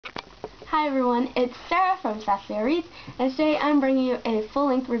Hi everyone, it's Sarah from Sassy Reads, and today I'm bringing you a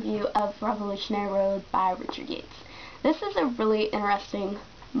full-length review of Revolutionary Road by Richard Yates. This is a really interesting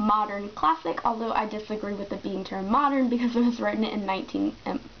modern classic, although I disagree with it being termed modern because it was written in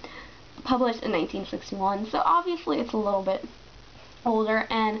published in 1961, so obviously it's a little bit older,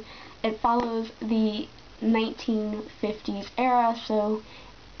 and it follows the 1950s era, so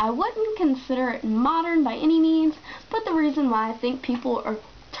I wouldn't consider it modern by any means, but the reason why I think people are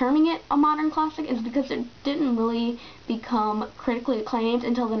terming it a modern classic is because it didn't really become critically acclaimed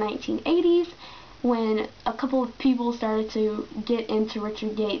until the 1980s, when a couple of people started to get into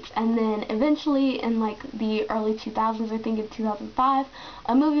Richard Yates, and then eventually in like the early 2000s, I think in 2005,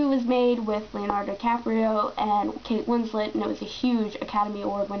 a movie was made with Leonardo DiCaprio and Kate Winslet, and it was a huge Academy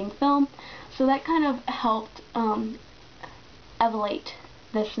Award winning film, so that kind of helped elevate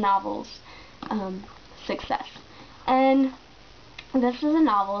this novel's success. And this is a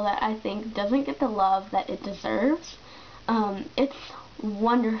novel that I think doesn't get the love that it deserves. It's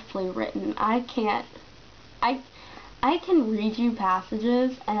wonderfully written. I can read you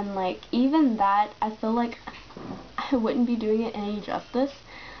passages, and like even that, I feel like I wouldn't be doing it any justice.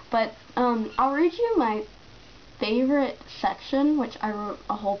 But I'll read you my favorite section, which I wrote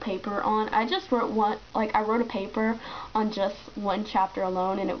a whole paper on. I just wrote I wrote a paper on just one chapter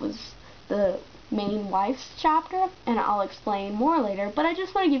alone, and it was the main wife's chapter, and I'll explain more later, but I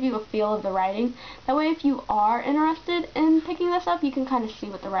just want to give you a feel of the writing. That way if you are interested in picking this up, you can kind of see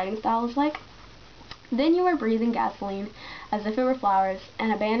what the writing style is like. Then you were breathing gasoline as if it were flowers,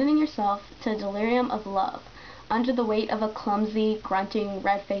 and abandoning yourself to a delirium of love, under the weight of a clumsy, grunting,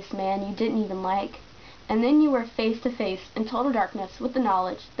 red-faced man you didn't even like. And then you were face to face in total darkness with the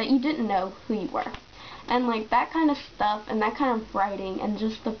knowledge that you didn't know who you were. And like that kind of stuff, and that kind of writing, and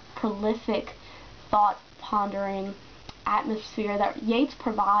just the prolific thought-pondering atmosphere that Yates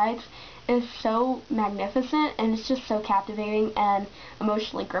provides is so magnificent, and it's just so captivating and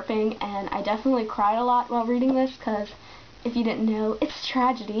emotionally gripping, and I definitely cried a lot while reading this, because if you didn't know, it's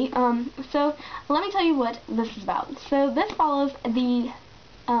tragedy. So let me tell you what this is about. So this follows the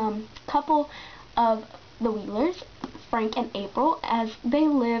couple of the Wheelers, Frank and April, as they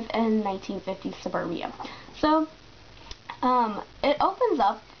live in 1950s suburbia. So it opens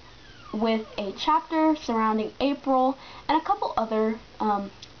up with a chapter surrounding April and a couple other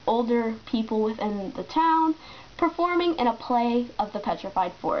older people within the town performing in a play of the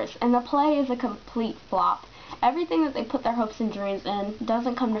Petrified Forest. And the play is a complete flop. Everything that they put their hopes and dreams in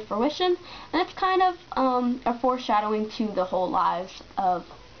doesn't come to fruition, and it's kind of a foreshadowing to the whole lives of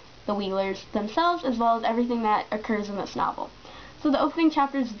the Wheelers themselves, as well as everything that occurs in this novel. So the opening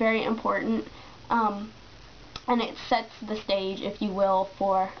chapter is very important, and it sets the stage, if you will,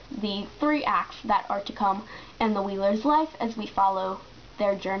 for the 3 acts that are to come in the Wheelers' life as we follow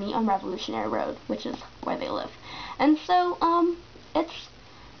their journey on Revolutionary Road, which is where they live. And so,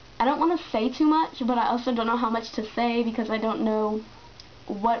 I don't want to say too much, but I also don't know how much to say because I don't know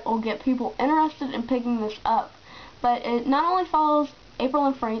what will get people interested in picking this up. But it not only follows April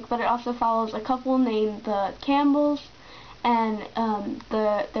and Frank, but it also follows a couple named the Campbells, and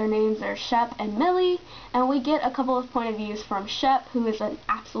their names are Shep and Millie, and we get a couple of point of views from Shep, who is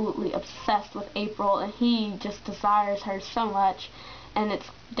absolutely obsessed with April, and he just desires her so much, and it's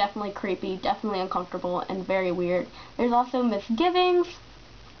definitely creepy, definitely uncomfortable, and very weird. There's also Miss Givings,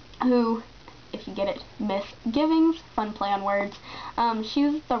 who, if you get it, Miss Givings, fun play on words,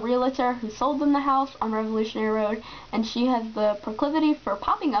 she's the realtor who sold them the house on Revolutionary Road, and she has the proclivity for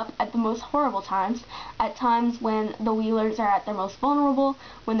popping up at the most horrible times, at times when the Wheelers are at their most vulnerable,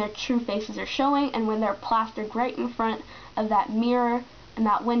 when their true faces are showing, and when they're plastered right in front of that mirror and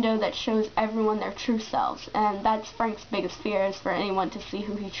that window that shows everyone their true selves. And that's Frank's biggest fear, is for anyone to see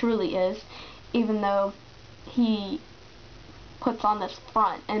who he truly is, even though he puts on this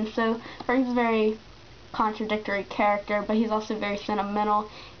front. And so Frank's a very contradictory character, but he's also very sentimental.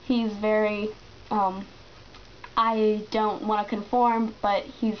 He's very I don't want to conform, but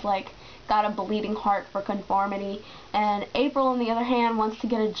he's like got a bleeding heart for conformity. And April, on the other hand, wants to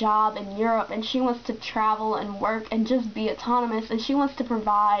get a job in Europe, and she wants to travel and work and just be autonomous, and she wants to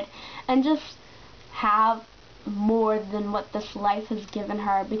provide and just have more than what this life has given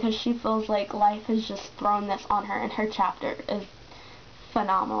her, because she feels like life has just thrown this on her, and her chapter is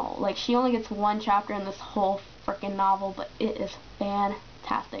phenomenal. Like, she only gets 1 chapter in this whole freaking novel, but it is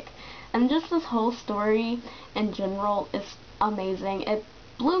fantastic. And just this whole story in general is amazing. It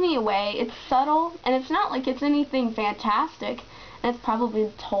blew me away. It's subtle, and it's not like it's anything fantastic, and it's probably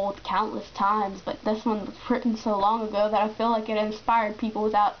been told countless times, but this one was written so long ago that I feel like it inspired people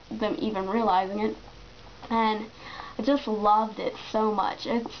without them even realizing it. And I just loved it so much.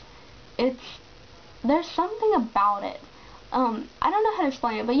 there's something about it. I don't know how to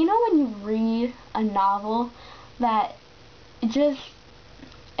explain it, but you know when you read a novel that it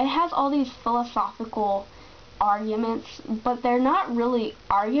has all these philosophical arguments, but they're not really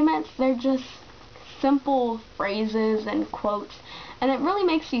arguments, they're just simple phrases and quotes, and it really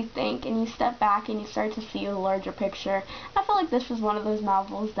makes you think, and you step back and you start to see the larger picture. I feel like this is one of those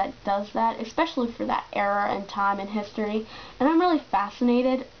novels that does that, especially for that era and time in history, and I'm really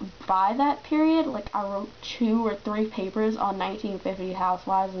fascinated by that period. Like, I wrote 2 or 3 papers on 1950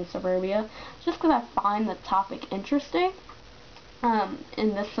 housewives in suburbia, just because I find the topic interesting,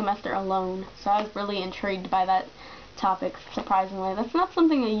 in this semester alone, so I was really intrigued by that topic, surprisingly. That's not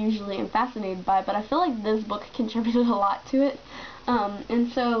something I usually am fascinated by, but I feel like this book contributed a lot to it.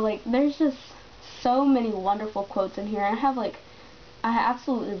 And so, like, there's just so many wonderful quotes in here. I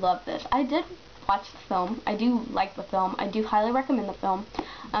absolutely love this. I did watch the film. I do like the film. I do highly recommend the film.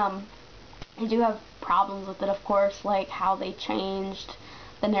 I do have problems with it, of course, like how they changed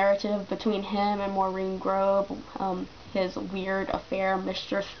the narrative between him and Maureen Grove, his weird affair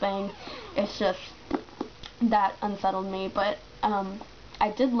mistress thing. It's just, that unsettled me, but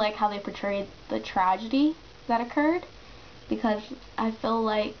I did like how they portrayed the tragedy that occurred, because I feel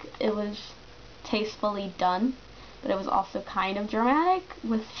like it was tastefully done, but it was also kind of dramatic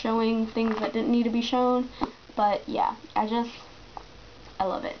with showing things that didn't need to be shown. But yeah, I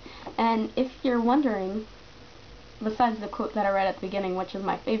love it. And if you're wondering, besides the quote that I read at the beginning, which is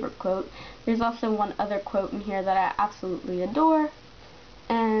my favorite quote, there's also one other quote in here that I absolutely adore,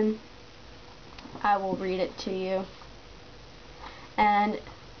 and I will read it to you. And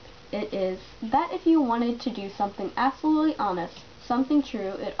it is that if you wanted to do something absolutely honest, something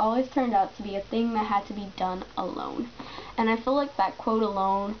true, it always turned out to be a thing that had to be done alone. And I feel like that quote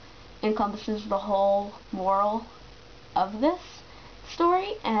alone encompasses the whole moral of this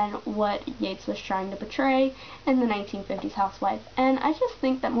story and what Yates was trying to portray in the 1950s housewife. And I just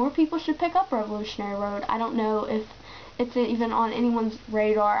think that more people should pick up Revolutionary Road. I don't know if it's even on anyone's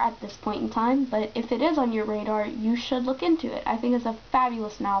radar at this point in time, but if it is on your radar, you should look into it. I think it's a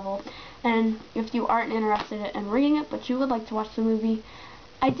fabulous novel, and if you aren't interested in reading it, but you would like to watch the movie,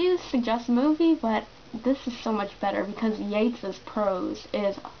 I do suggest the movie, but this is so much better because Yates's prose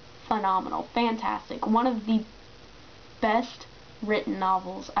is phenomenal, fantastic, one of the best written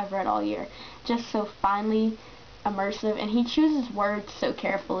novels I've read all year. Just so finely immersive, and he chooses words so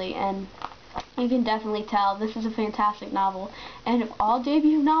carefully, and you can definitely tell this is a fantastic novel. And if all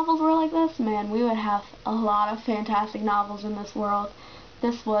debut novels were like this, man, we would have a lot of fantastic novels in this world.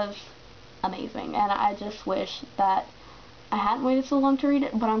 This was amazing, and I just wish that I hadn't waited so long to read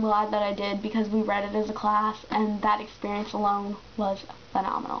it, but I'm glad that I did, because we read it as a class, and that experience alone was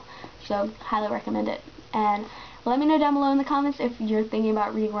phenomenal. So, highly recommend it. And let me know down below in the comments if you're thinking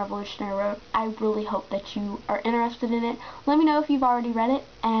about reading Revolutionary Road. I really hope that you are interested in it. Let me know if you've already read it,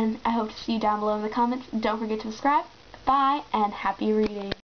 and I hope to see you down below in the comments. Don't forget to subscribe. Bye, and happy reading.